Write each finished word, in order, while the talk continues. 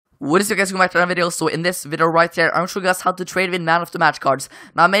What is up guys, welcome back to another video. So in this video right here, I'm showing you guys how to trade with man of the match cards.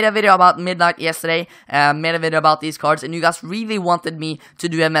 Now I made a video about midnight yesterday, made a video about these cards, and you guys really wanted me to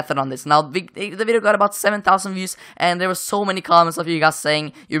do a method on this. Now the video got about 7,000 views, and there were so many comments of you guys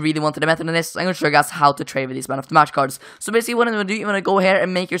saying you really wanted a method on this. So I'm going to show you guys how to trade with these man of the match cards. So basically what I'm going to do, you want to go here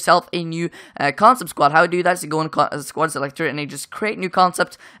and make yourself a new concept squad. How you do that is you go in squad selector and you just create new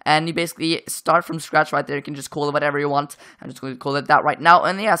concept, and you basically start from scratch right there. You can just call it whatever you want. I'm just going to call it that right now,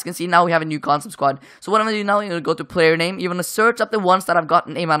 and yeah, as you can see now we have a new concept squad. So what I'm going to do now, you're going to go to player name. You're going to search up the ones that have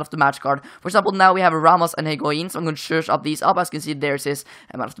gotten a man of the match card. For example, now we have Ramos and Higuain, so I'm going to search up these up. As you can see, there's his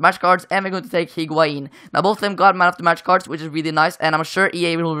man of the match cards, and we're going to take Higuain. Now both of them got man of the match cards, which is really nice, and I'm sure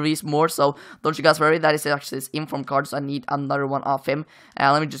EA will release more, so don't you guys worry. That is actually his inform card, so I need another one of him.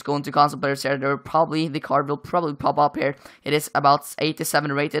 Let me just go into concept players here. The card will probably pop up here. It is about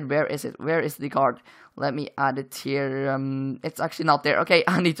 87 rated. Where is it? Where is the card? Let me add it here. It's actually not there. Okay,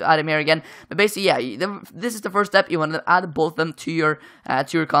 I need to add him here again. But basically, yeah, this is the first step. You want to add both of them to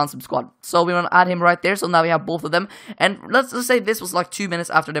your concept squad. So we want to add him right there. So now we have both of them. And let's just say this was like 2 minutes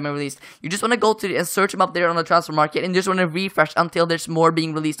after them were released. You just want to go to and search them up there on the transfer market, and you just want to refresh until there's more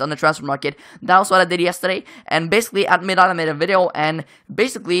being released on the transfer market. That was what I did yesterday. And basically at midnight I made a video, and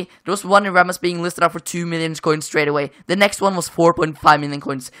basically there was one Ramos being listed up for 2 million coins straight away. The next one was 4.5 million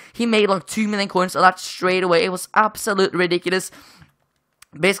coins. He made like 2 million coins on that straight away. It was absolutely ridiculous.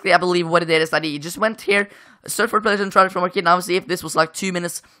 Basically, I believe what it did is that he just went here, search for players and transfer market. Now see if this was like 2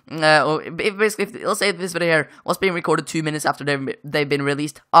 minutes, or let's say if this video here was being recorded 2 minutes after they've been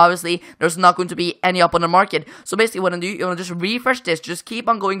released. Obviously, there's not going to be any up on the market. So basically, what you do, you want to just refresh this. Just keep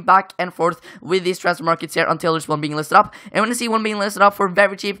on going back and forth with these transfer markets here until there's one being listed up. And when you see one being listed up for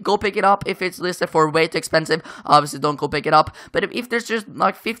very cheap, go pick it up. If it's listed for way too expensive, obviously don't go pick it up. But if there's just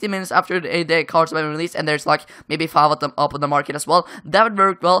like 50 minutes after the cards have been released, and there's like maybe 5 of them up on the market as well, that would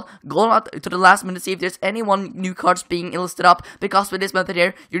work well. Go out to the last minute, see if there's anyone new cards being listed up, because with this method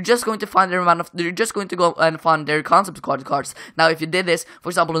here, you're just going to find you're just going to go and find their concept squad cards. Now, if you did this, for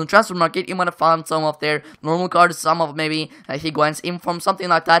example, in the transfer market, you might have found some of their normal cards, some of maybe Higuain's inform, something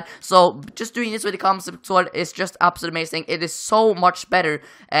like that. So just doing this with the concept squad is just absolutely amazing. It is so much better,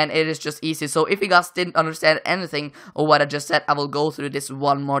 and it is just easy. So if you guys didn't understand anything of what I just said, I will go through this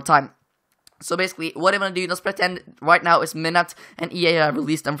one more time. So basically, what I'm going to do, let's pretend right now is midnight and EA have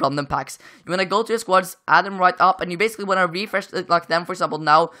released them from them packs. You want to go to your squads, add them right up, and you basically want to refresh like them. For example,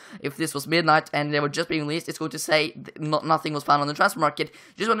 now, if this was midnight and they were just being released, it's going to say nothing was found on the transfer market.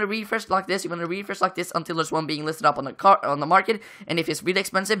 You just want to refresh like this. You want to refresh like this until there's one being listed up on the market. And if it's really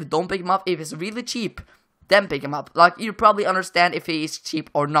expensive, don't pick them up. If it's really cheap, then pick him up. Like, you probably understand if he is cheap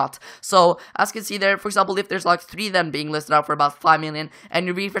or not. So as you can see there, for example, if there's like 3 of them being listed out for about 5 million, and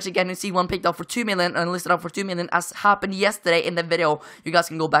you refresh again and see one picked up for 2 million and listed out for 2 million, as happened yesterday in the video. You guys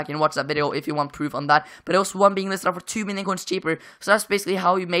can go back and watch that video if you want proof on that. But there was one being listed out for 2 million coins cheaper. So that's basically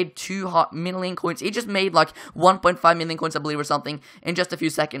how you made 2 million coins. He just made like 1.5 million coins, I believe, or something, in just a few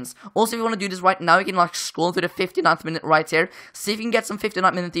seconds. Also, if you want to do this right now, you can like scroll to the 59th minute right here, see if you can get some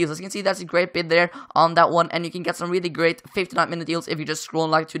 59th minute deals. As you can see, that's a great bid there on that one, and you can get some really great 59 minute deals if you just scroll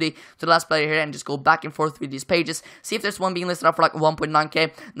like to the last player here and just go back and forth with these pages. See if there's one being listed up for like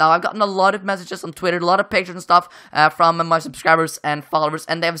 1.9k. Now, I've gotten a lot of messages on Twitter, a lot of pictures and stuff from my subscribers and followers,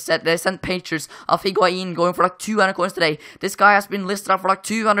 and they sent pictures of Higuain going for like 200 coins today. This guy has been listed up for like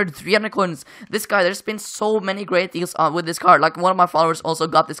 200, 300 coins. This guy, there's been so many great deals with this card. Like, one of my followers also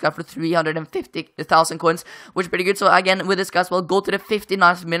got this guy for 350,000 coins, which is pretty good. So again, with this guy as well, go to the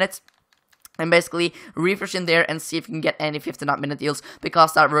 59th minute and basically refresh in there and see if you can get any 59 minute deals,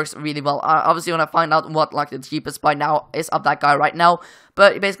 because that works really well. Obviously, when I find out what like the cheapest buy now is of that guy right now,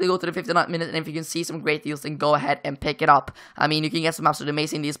 but you basically go to the 59 minute, and if you can see some great deals, then go ahead and pick it up. I mean, you can get some absolutely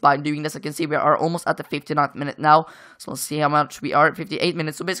amazing deals by doing this. I can see we are almost at the 59th minute now, so let's see how much we are at 58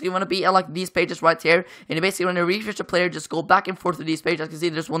 minutes. So basically, you want to be at like these pages right here, and you basically want to refresh the player, just go back and forth to these pages. As you can see,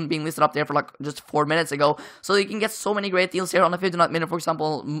 there's one being listed up there for like just 4 minutes ago, so you can get so many great deals here on the 59th minute. For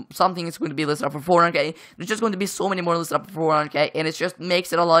example, something is going to be listed up for 400k. There's just going to be so many more listed up for 400k, and it just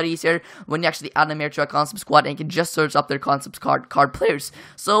makes it a lot easier when you actually add them here to a concept squad, and you can just search up their concept card players.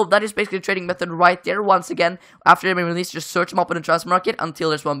 So that is basically a trading method right there. Once again, after they've been released, just search them up in the transfer market until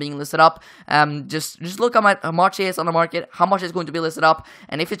there's one being listed up. Just look at how much it is on the market, how much is going to be listed up,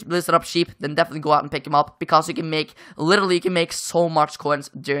 and if it's listed up cheap, then definitely go out and pick them up, because you can make so much coins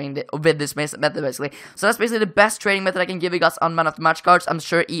with this method basically. So that's basically the best trading method I can give you guys on man of the match cards. I'm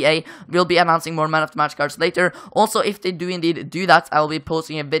sure EA will be announcing more man of the match cards later. Also, if they do indeed do that, I will be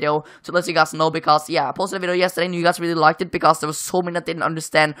posting a video to let you guys know, because yeah, I posted a video yesterday and you guys really liked it because there was so many that didn't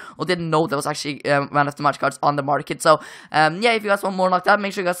understand or didn't know there was actually man of the match cards on the market. So yeah, if you guys want more like that,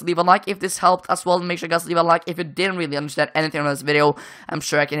 make sure you guys leave a like. If this helped as well, make sure you guys leave a like. If you didn't really understand anything on this video, I'm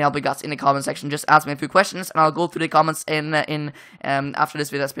sure I can help you guys in the comment section. Just ask me a few questions and I'll go through the comments in after this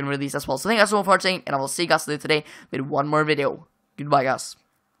video has been released as well. So thank you guys so much for watching, and I will see you guys later today with one more video. Goodbye, guys.